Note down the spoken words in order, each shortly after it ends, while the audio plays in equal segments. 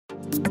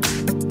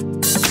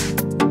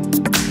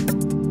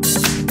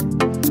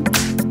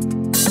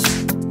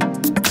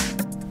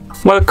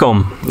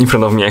Welcome! In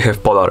front of me I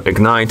have Polar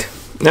Ignite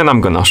and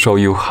I'm gonna show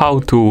you how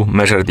to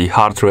measure the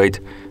heart rate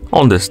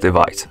on this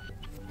device.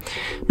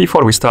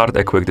 Before we start,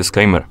 a quick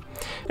disclaimer.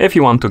 If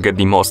you want to get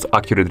the most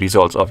accurate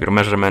results of your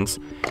measurements,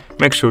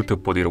 make sure to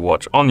put your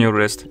watch on your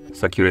wrist,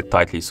 secure it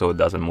tightly so it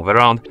doesn't move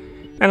around,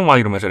 and while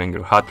you're measuring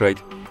your heart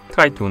rate,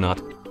 try to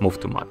not move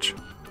too much.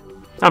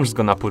 I'm just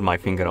gonna put my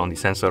finger on the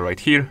sensor right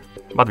here,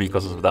 but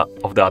because of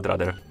that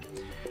rather,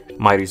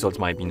 my results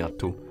might be not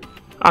too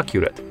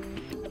accurate.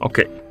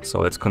 Okay, so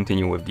let's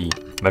continue with the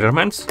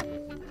measurements.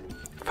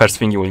 First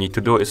thing you will need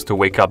to do is to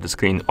wake up the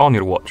screen on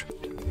your watch.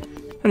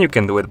 And you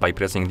can do it by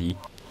pressing the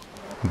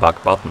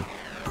back button.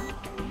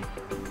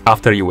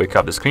 After you wake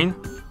up the screen,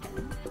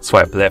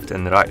 swipe left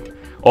and right,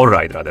 or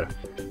right rather,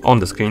 on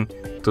the screen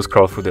to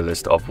scroll through the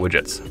list of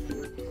widgets.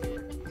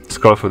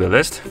 Scroll through the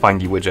list, find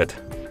the widget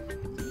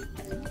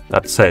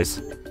that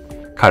says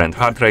current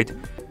heart rate.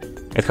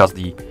 It has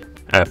the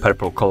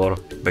purple color,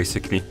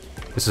 basically.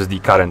 This is the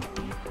current,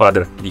 or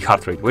rather the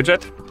heart rate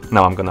widget.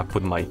 Now I'm gonna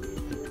put my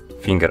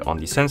finger on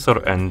the sensor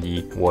and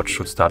the watch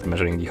should start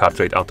measuring the heart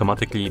rate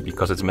automatically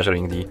because it's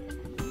measuring the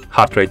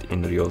heart rate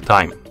in real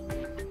time.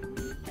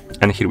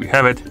 And here we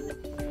have it.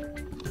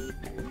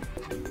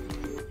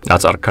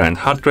 That's our current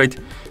heart rate.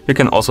 You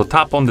can also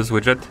tap on this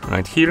widget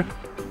right here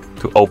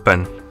to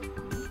open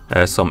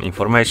some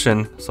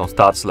information, some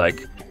stats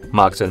like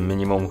max and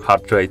minimum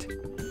heart rate.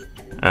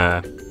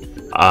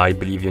 I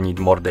believe you need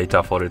more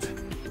data for it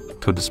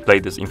to display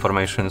this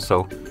information,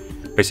 so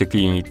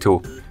basically you need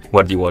to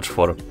wear the watch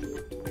for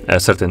a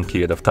certain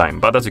period of time.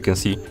 But as you can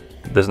see,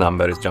 this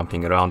number is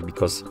jumping around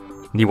because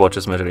the watch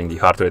is measuring the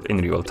heart rate in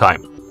real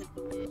time.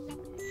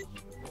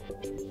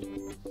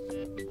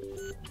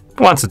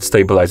 Once it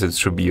stabilizes, it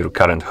should be your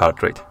current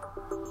heart rate.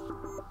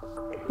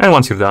 And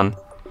once you're done,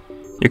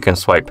 you can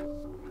swipe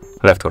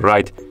left or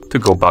right to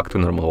go back to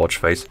normal watch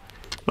face,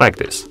 like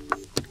this.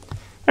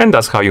 And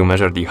that's how you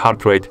measure the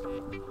heart rate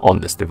on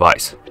this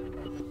device.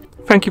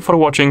 Thank you for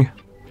watching.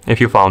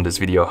 If you found this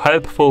video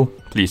helpful,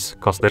 please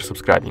consider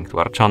subscribing to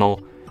our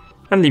channel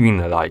and leaving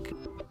a like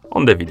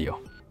on the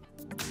video.